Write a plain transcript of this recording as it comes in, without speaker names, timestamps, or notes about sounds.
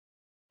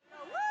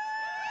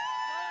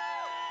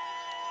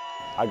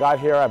I got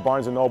here at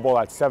Barnes & Noble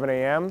at 7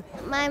 a.m.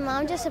 My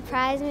mom just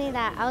surprised me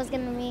that I was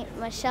going to meet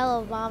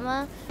Michelle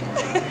Obama.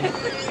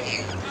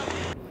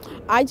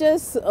 I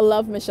just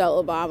love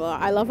Michelle Obama.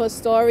 I love her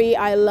story.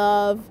 I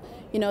love,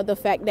 the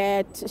fact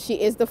that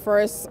she is the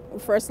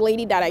first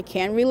lady that I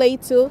can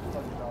relate to.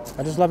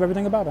 I just love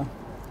everything about her.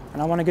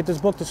 And I want to get this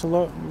book to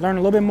learn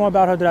a little bit more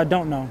about her that I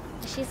don't know.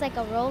 She's like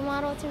a role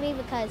model to me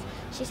because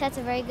she sets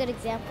a very good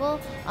example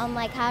on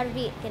like how to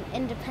be an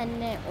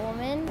independent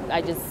woman.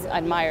 I just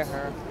admire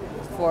her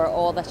for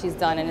all that she's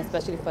done, and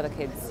especially for the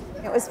kids.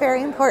 It was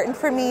very important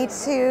for me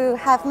to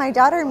have my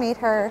daughter meet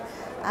her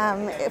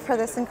for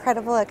this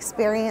incredible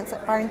experience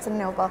at Barnes &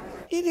 Noble.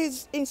 It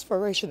is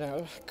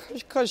inspirational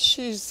because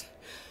she's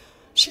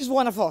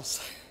one of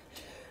us,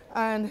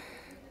 and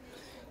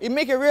it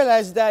makes you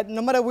realize that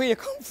no matter where you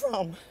come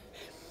from,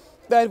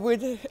 that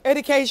with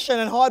education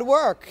and hard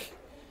work,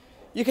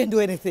 you can do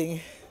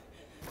anything.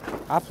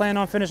 I plan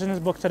on finishing this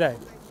book today.